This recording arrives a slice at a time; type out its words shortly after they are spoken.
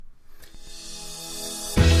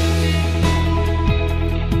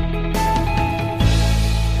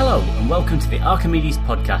welcome to the Archimedes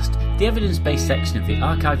Podcast, the evidence-based section of the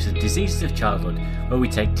Archives of Diseases of Childhood, where we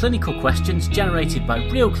take clinical questions generated by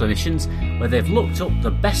real clinicians, where they've looked up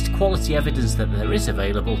the best quality evidence that there is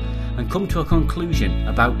available and come to a conclusion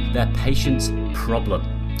about their patient's problem.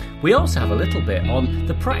 We also have a little bit on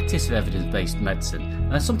the practice of evidence-based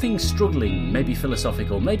medicine, something struggling, maybe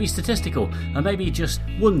philosophical, maybe statistical, and maybe just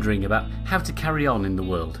wondering about how to carry on in the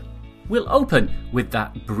world. We'll open with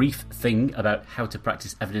that brief thing about how to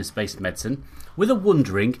practice evidence-based medicine with a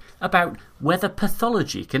wondering about whether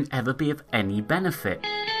pathology can ever be of any benefit.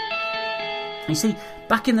 You see,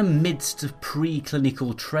 back in the midst of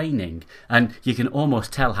pre-clinical training, and you can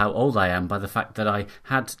almost tell how old I am by the fact that I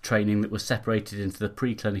had training that was separated into the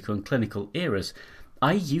pre-clinical and clinical eras,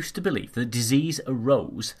 I used to believe that disease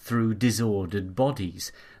arose through disordered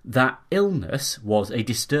bodies, that illness was a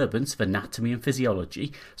disturbance of anatomy and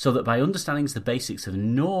physiology, so that by understanding the basics of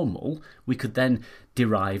normal, we could then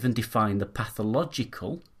derive and define the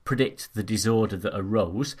pathological, predict the disorder that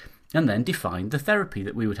arose, and then define the therapy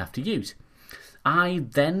that we would have to use. I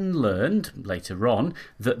then learned, later on,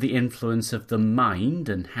 that the influence of the mind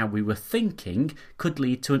and how we were thinking could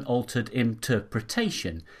lead to an altered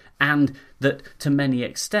interpretation, and that to many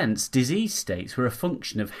extents disease states were a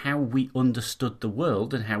function of how we understood the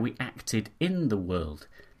world and how we acted in the world.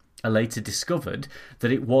 I later discovered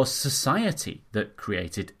that it was society that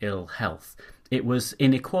created ill health. It was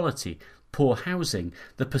inequality, poor housing,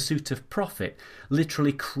 the pursuit of profit,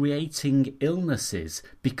 literally creating illnesses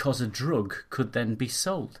because a drug could then be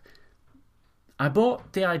sold. I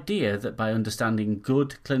bought the idea that by understanding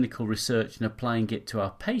good clinical research and applying it to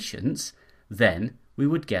our patients, then we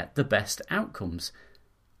would get the best outcomes.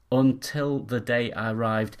 Until the day I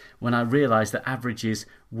arrived when I realised that averages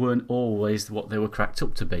weren't always what they were cracked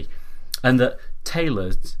up to be, and that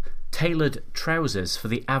tailored trousers for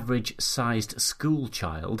the average-sized school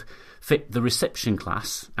child fit the reception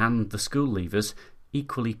class and the school leavers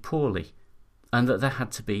equally poorly, and that there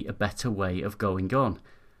had to be a better way of going on.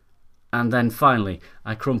 And then finally,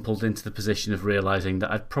 I crumpled into the position of realising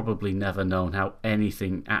that I'd probably never known how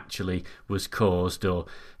anything actually was caused or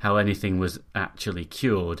how anything was actually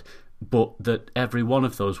cured, but that every one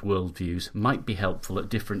of those worldviews might be helpful at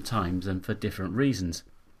different times and for different reasons.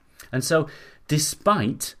 And so,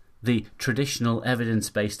 despite the traditional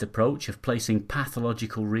evidence-based approach of placing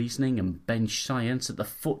pathological reasoning and bench science at the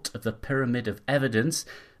foot of the pyramid of evidence,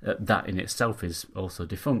 that in itself is also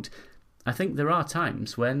defunct, I think there are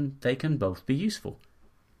times when they can both be useful.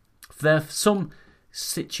 For some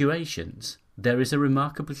situations, there is a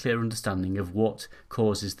remarkably clear understanding of what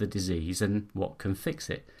causes the disease and what can fix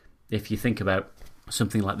it. If you think about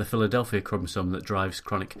something like the Philadelphia chromosome that drives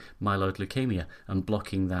chronic myeloid leukemia and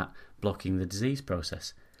blocking the disease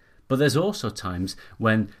process. But there's also times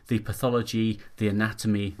when the pathology, the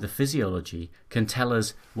anatomy, the physiology can tell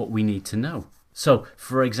us what we need to know. So,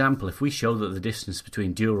 for example, if we show that the distance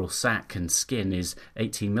between dural sac and skin is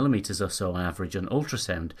 18 millimetres or so on average on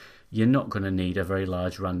ultrasound, you're not going to need a very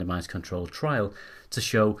large randomised controlled trial to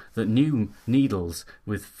show that new needles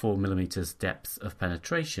with 4 millimetres depth of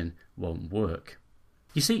penetration won't work.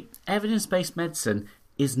 You see, evidence-based medicine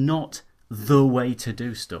is not the way to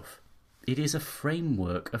do stuff. It is a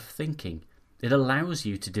framework of thinking. It allows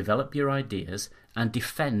you to develop your ideas and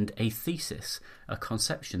defend a thesis, a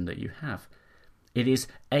conception that you have. It is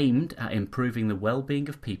aimed at improving the well-being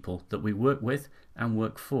of people that we work with and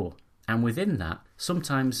work for. And within that,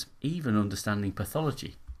 sometimes even understanding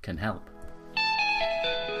pathology can help.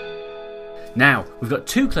 Now, we've got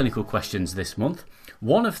 2 clinical questions this month.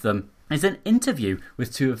 One of them is an interview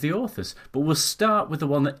with 2 of the authors, but we'll start with the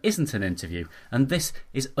one that isn't an interview, and this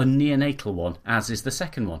is a neonatal one, as is the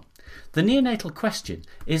second one. The neonatal question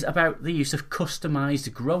is about the use of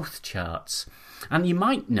customised growth charts. And you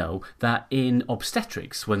might know that in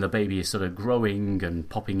obstetrics, when the baby is sort of growing and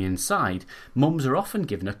popping inside, mums are often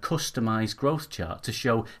given a customised growth chart to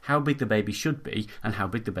show how big the baby should be and how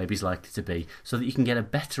big the baby's likely to be, so that you can get a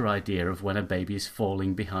better idea of when a baby is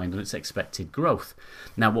falling behind on its expected growth.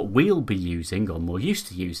 Now, what we'll be using, or more used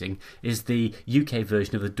to using, is the UK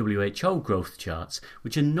version of the WHO growth charts,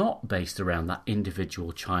 which are not based around that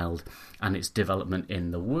individual child and its development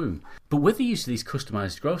in the womb. But with the use of these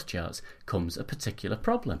customised growth charts comes a particular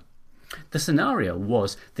problem. The scenario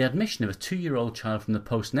was the admission of a 2-year-old child from the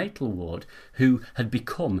postnatal ward who had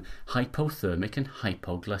become hypothermic and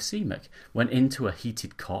hypoglycemic, went into a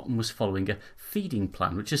heated cot and was following a feeding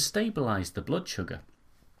plan which has stabilised the blood sugar.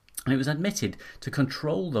 And it was admitted to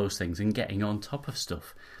control those things and getting on top of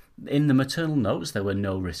stuff. In the maternal notes there were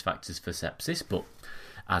no risk factors for sepsis, but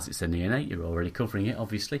as it's a neonate, you're already covering it,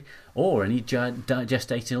 obviously, or any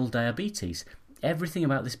gestational diabetes. everything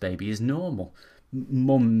about this baby is normal.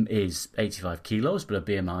 Mum is 85 kilos, but her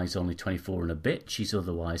BMI is only 24 and a bit. She's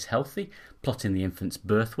otherwise healthy. Plotting the infant's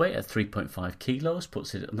birth weight at 3.5 kilos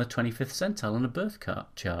puts it on the 25th centile on a birth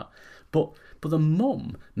chart. But the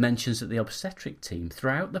mum mentions that the obstetric team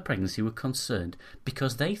throughout the pregnancy were concerned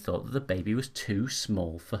because they thought that the baby was too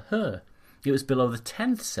small for her. It was below the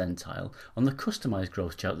 10th centile on the customised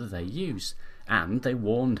growth chart that they use, and they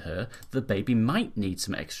warned her the baby might need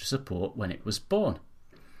some extra support when it was born.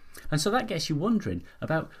 And so that gets you wondering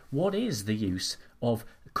about what is the use of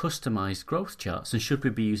customised growth charts, and should we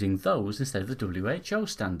be using those instead of the WHO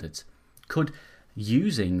standards? Could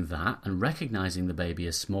using that and recognising the baby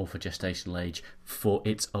as small for gestational age for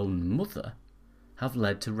its own mother have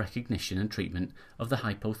led to recognition and treatment of the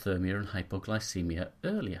hypothermia and hypoglycemia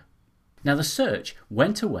earlier? Now, the search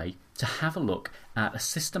went away to have a look at a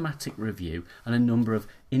systematic review and a number of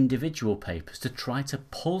individual papers to try to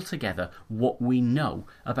pull together what we know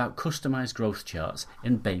about customised growth charts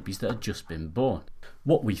in babies that had just been born.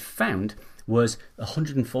 What we found was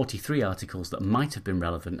 143 articles that might have been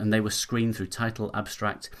relevant, and they were screened through title,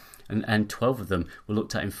 abstract, and 12 of them were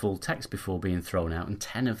looked at in full text before being thrown out, and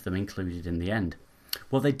 10 of them included in the end.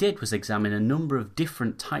 What they did was examine a number of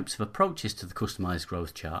different types of approaches to the customised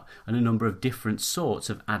growth chart and a number of different sorts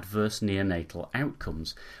of adverse neonatal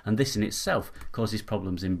outcomes, and this in itself causes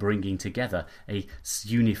problems in bringing together a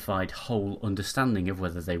unified whole understanding of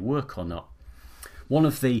whether they work or not. One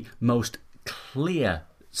of the most clear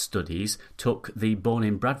studies took the Born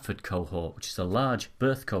in Bradford cohort, which is a large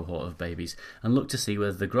birth cohort of babies, and looked to see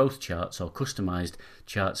whether the growth charts or customised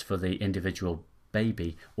charts for the individual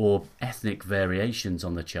baby or ethnic variations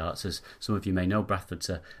on the charts, as some of you may know, Bradford's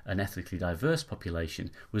an ethnically diverse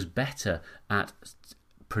population, was better at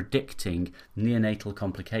predicting neonatal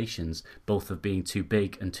complications, both of being too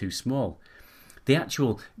big and too small. The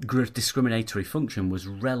actual discriminatory function was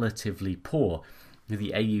relatively poor.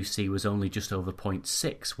 The AUC was only just over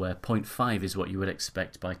 0.6, where 0.5 is what you would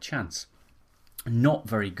expect by chance. Not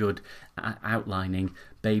very good at outlining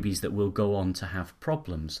babies that will go on to have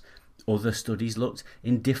problems. Other studies looked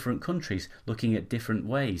in different countries, looking at different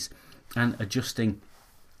ways and adjusting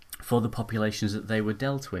for the populations that they were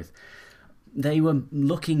dealt with. They were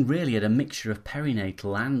looking really at a mixture of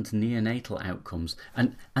perinatal and neonatal outcomes,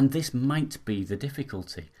 and this might be the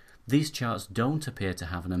difficulty. These charts don't appear to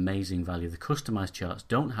have an amazing value. The customised charts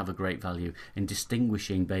don't have a great value in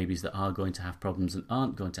distinguishing babies that are going to have problems and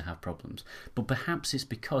aren't going to have problems, but perhaps it's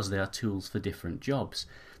because they are tools for different jobs.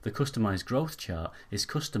 The customised growth chart is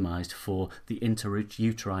customised for the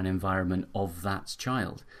intrauterine environment of that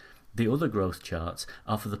child. The other growth charts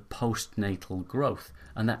are for the postnatal growth,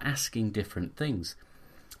 and they're asking different things.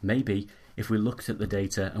 Maybe if we looked at the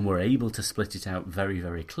data and were able to split it out very,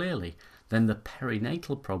 very clearly, then the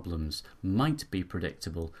perinatal problems might be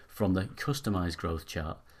predictable from the customised growth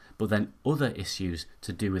chart, but then other issues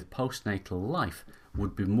to do with postnatal life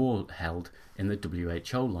would be more held in the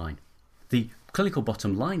WHO line. The clinical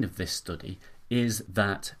bottom line of this study is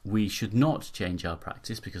that we should not change our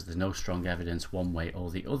practice because there's no strong evidence one way or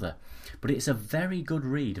the other. But it's a very good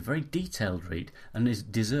read, a very detailed read, and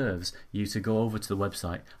it deserves you to go over to the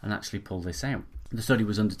website and actually pull this out. The study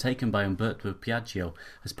was undertaken by Umberto Piaggio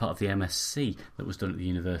as part of the MSc that was done at the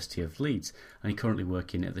University of Leeds, and he's currently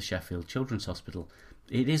working at the Sheffield Children's Hospital.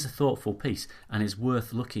 It is a thoughtful piece and is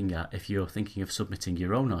worth looking at if you're thinking of submitting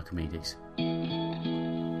your own Archimedes.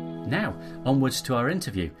 Now, onwards to our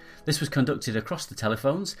interview. This was conducted across the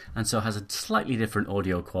telephones and so has a slightly different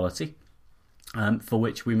audio quality, for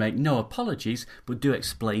which we make no apologies but do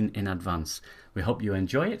explain in advance. We hope you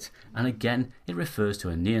enjoy it, and again, it refers to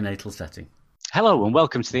a neonatal setting. Hello and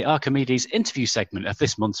welcome to the Archimedes interview segment of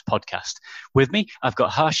this month's podcast. With me, I've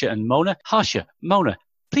got Harsha and Mona. Harsha, Mona,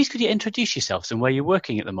 please could you introduce yourselves and where you're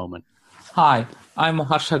working at the moment? Hi, I'm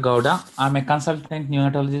Harsha Gowda. I'm a consultant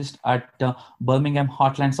neonatologist at Birmingham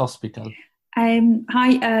Heartlands Hospital. I'm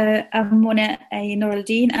Mona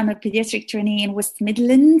Noruddin. I'm a pediatric trainee in West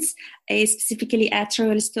Midlands, specifically at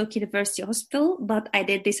Royal Stoke University Hospital, but I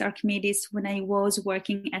did this Archimedes when I was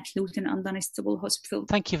working at Luton and Dunstable Hospital.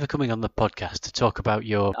 Thank you for coming on the podcast to talk about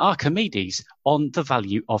your Archimedes on the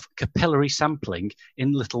value of capillary sampling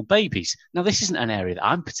in little babies. Now, this isn't an area that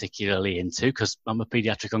I'm particularly into because I'm a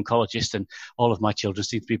pediatric oncologist and all of my children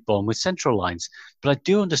seem to be born with central lines, but I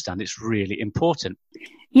do understand it's really important.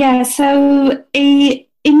 Yeah, so in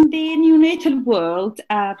the neonatal world,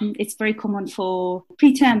 it's very common for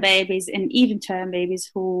preterm babies and even term babies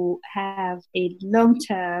who have a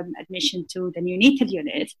long-term admission to the neonatal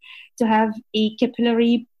unit to have a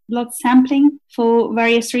capillary blood sampling for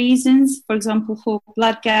various reasons. For example, for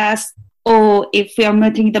blood gas, or if we are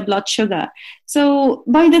monitoring the blood sugar. So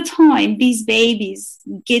by the time these babies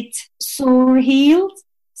get sore healed,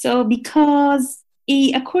 so because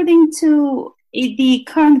according to the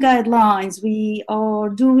current guidelines, we are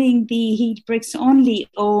doing the heel pricks only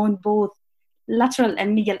on both lateral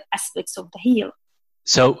and medial aspects of the heel.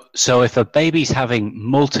 So if a baby's having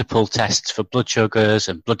multiple tests for blood sugars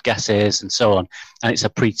and blood gases and so on, and it's a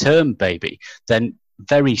preterm baby, then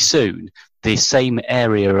very soon the same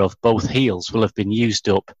area of both heels will have been used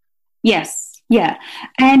up. Yes, yeah.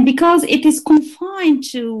 And because it is confined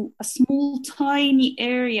to a small, tiny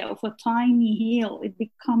area of a tiny heel, it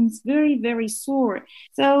becomes very, very sore.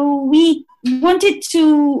 So we wanted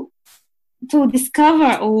to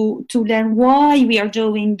discover or to learn why we are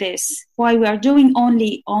doing this, why we are doing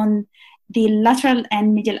only on the lateral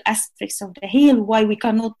and medial aspects of the heel, why we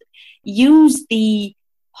cannot use the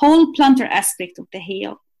whole plantar aspect of the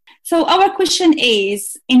heel. So our question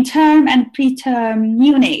is, in term and preterm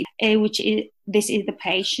neonate, this is the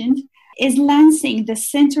patient, is lancing the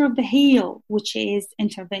center of the heel, which is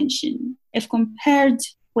intervention, if compared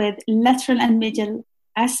with lateral and medial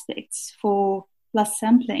aspects for blood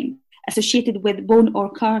sampling associated with bone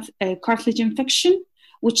or cartilage infection,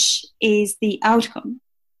 which is the outcome.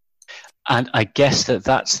 And I guess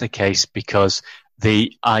that's the case because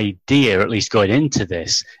the idea, at least going into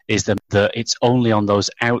this, is that it's only on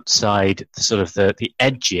those outside, the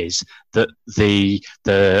edges that the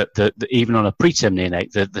even on a preterm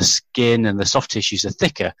neonate, the skin and the soft tissues are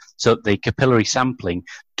thicker, so the capillary sampling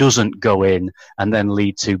doesn't go in and then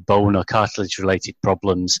lead to bone or cartilage related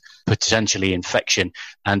problems, potentially infection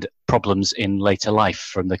and problems in later life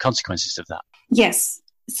from the consequences of that. Yes.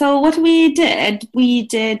 So what we did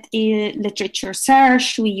a literature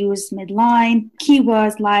search. We used Medline,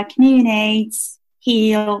 keywords like neonates,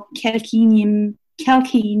 heel, calcaneum,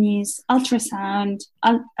 calcaneus, ultrasound,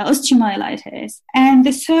 osteomyelitis. And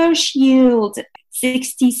the search yielded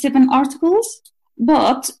 67 articles,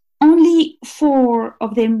 but only 4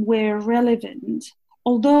 of them were relevant,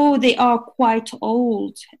 although they are quite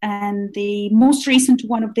old. And the most recent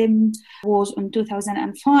one of them was in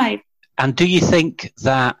 2005. And do you think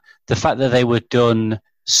that the fact that they were done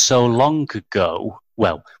so long ago,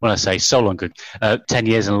 well, when I say so long ago, 10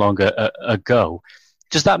 years and longer ago,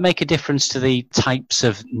 does that make a difference to the types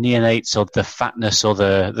of neonates or the fatness or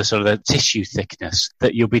the sort of the tissue thickness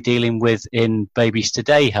that you'll be dealing with in babies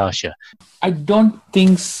today, Harsha? I don't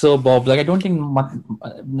think so, Bob. I don't think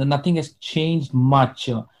nothing has changed much.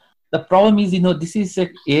 The problem is, this is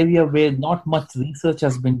an area where not much research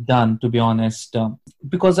has been done, to be honest.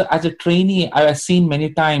 Because as a trainee, I have seen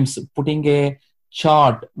many times putting a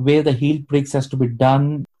chart where the heel pricks has to be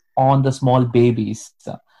done on the small babies.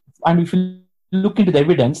 And if you look into the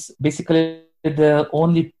evidence, basically there are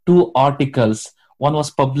only 2 articles. One was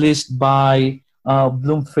published by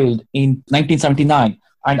Bloomfield in 1979,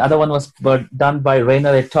 and other one was done by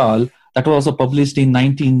Rayner et al. That was also published in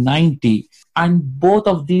 1990. And both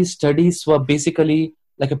of these studies were basically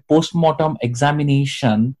like a postmortem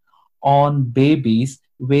examination on babies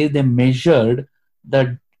where they measured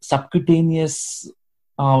the subcutaneous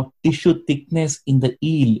tissue thickness in the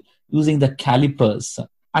heel using the calipers.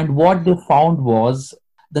 And what they found was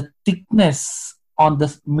the thickness on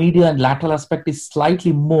the medial and lateral aspect is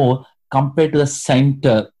slightly more compared to the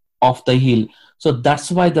center of the heel. So that's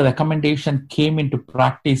why the recommendation came into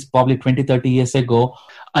practice probably 20, 30 years ago.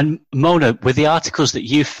 And Mona, with the articles that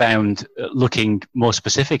you found looking more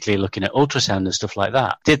specifically, looking at ultrasound and stuff like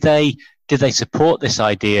that, did they support this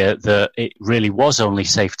idea that it really was only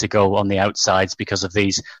safe to go on the outsides because of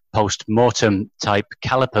these post-mortem type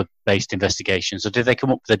caliper-based investigations, or did they come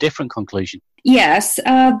up with a different conclusion? Yes,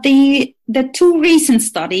 the 2 recent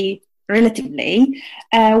studies, relatively.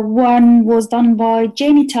 One was done by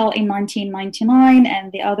Jamie et al. In 1999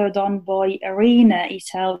 and the other done by Arena et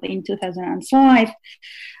al. In 2005.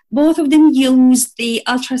 Both of them used the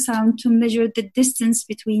ultrasound to measure the distance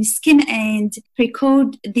between skin and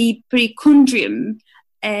the precondium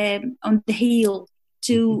on the heel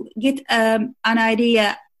to get an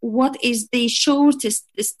idea what is the shortest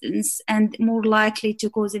distance and more likely to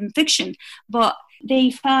cause infection. But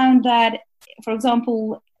they found that, for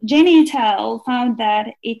example, Jenny et al. Found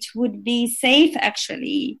that it would be safe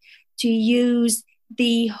actually to use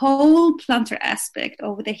the whole plantar aspect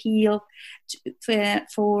of the heel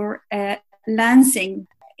for lancing.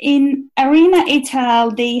 In Arena et al.,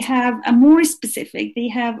 they have a more specific, they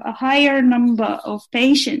have a higher number of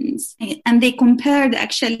patients, and they compared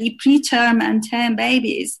actually preterm and term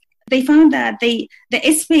babies. They found that the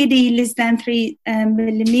SPD less than 3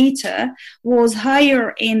 millimeter was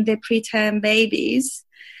higher in the preterm babies,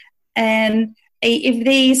 and if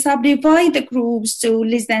they subdivide the groups to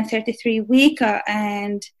less than 33 weeker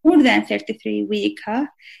and more than 33 weeker,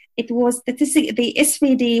 it was the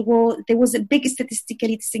SVD, there was a big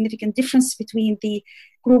statistically significant difference between the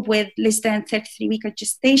group with less than 33 weeker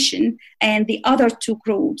gestation and the other two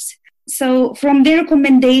groups. So from their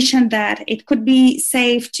recommendation that it could be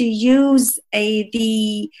safe to use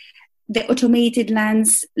the automated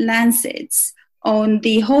lancets on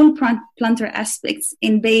the whole plantar aspects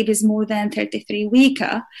in babies more than 33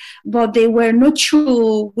 weeker, but they were not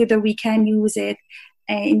sure whether we can use it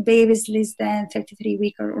in babies less than 33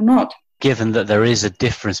 weeker or not. Given that there is a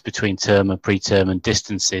difference between term and preterm and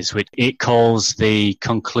distances, which it calls the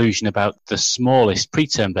conclusion about the smallest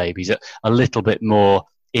preterm babies a little bit more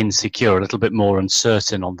insecure, a little bit more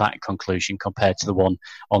uncertain on that conclusion compared to the one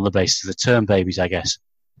on the basis of the term babies, I guess.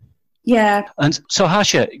 Yeah. And so,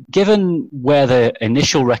 Harsha, given where the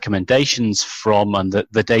initial recommendations from and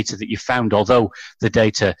the data that you found, although the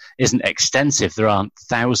data isn't extensive, there aren't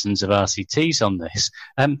thousands of RCTs on this,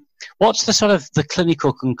 what's the sort of the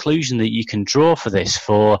clinical conclusion that you can draw for this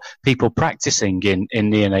for people practicing in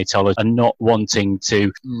neonatology and not wanting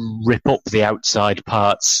to rip up the outside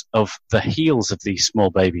parts of the heels of these small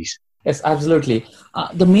babies? Yes, absolutely.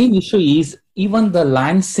 The main issue is even the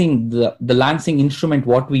lancing, the lancing instrument,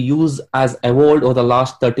 what we use has evolved over the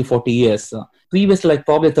last 30, 40 years. Previously, like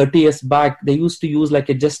probably 30 years back, they used to use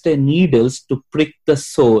just needles to prick the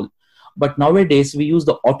sole. But nowadays, we use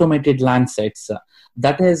the automated lancets.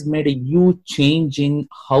 That has made a huge change in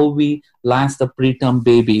how we lance the preterm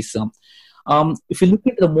babies. If you look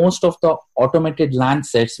at the most of the automated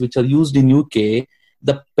lancets which are used in UK,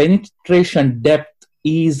 the penetration depth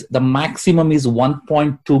is the maximum is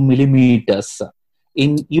 1.2 millimeters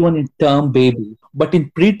even in term baby. But in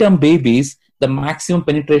preterm babies, the maximum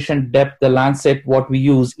penetration depth, the lancet what we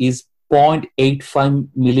use is 0.85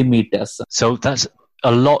 millimeters. So that's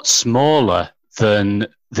a lot smaller than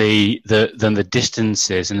the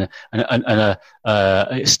distances, and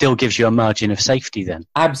it still gives you a margin of safety then.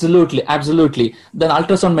 Absolutely. Then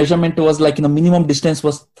ultrasound measurement was minimum distance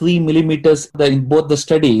was 3 millimeters in both the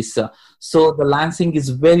studies. So the lancing is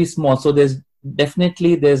very small. So there's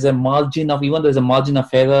a margin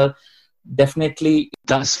of error. Definitely.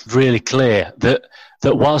 That's really clear that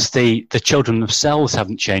whilst the children themselves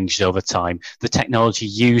haven't changed over time, the technology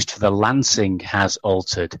used for the lancing has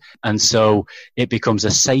altered. And so it becomes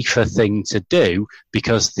a safer thing to do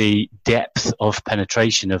because the depth of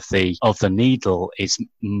penetration of the needle is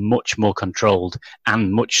much more controlled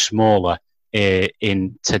and much smaller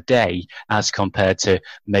in today as compared to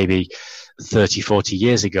maybe 30, 40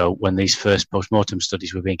 years ago when these first post-mortem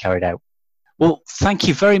studies were being carried out. Well, thank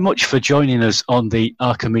you very much for joining us on the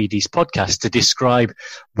Archimedes podcast to describe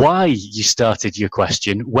why you started your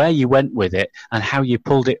question, where you went with it, and how you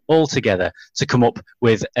pulled it all together to come up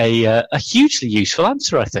with a hugely useful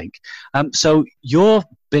answer, I think. So your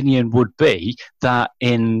opinion would be that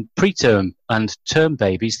in preterm and term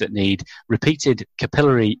babies that need repeated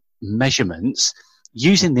capillary measurements,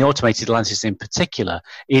 using the automated lancets in particular,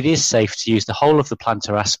 it is safe to use the whole of the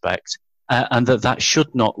plantar aspect. And that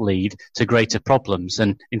should not lead to greater problems,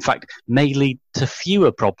 and in fact may lead to fewer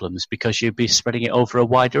problems because you'd be spreading it over a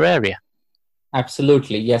wider area.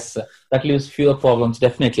 Absolutely, yes. That leaves fewer problems,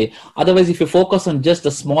 definitely. Otherwise, if you focus on just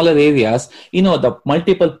the smaller areas, the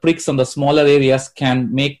multiple pricks on the smaller areas can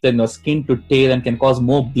make the skin to tear and can cause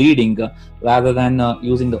more bleeding rather than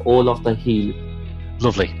using the whole of the heel.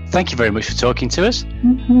 Lovely. Thank you very much for talking to us.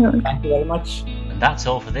 Thank you very much. And that's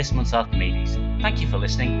all for this month's Archimedes. Thank you for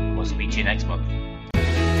listening. We'll speak to you next month.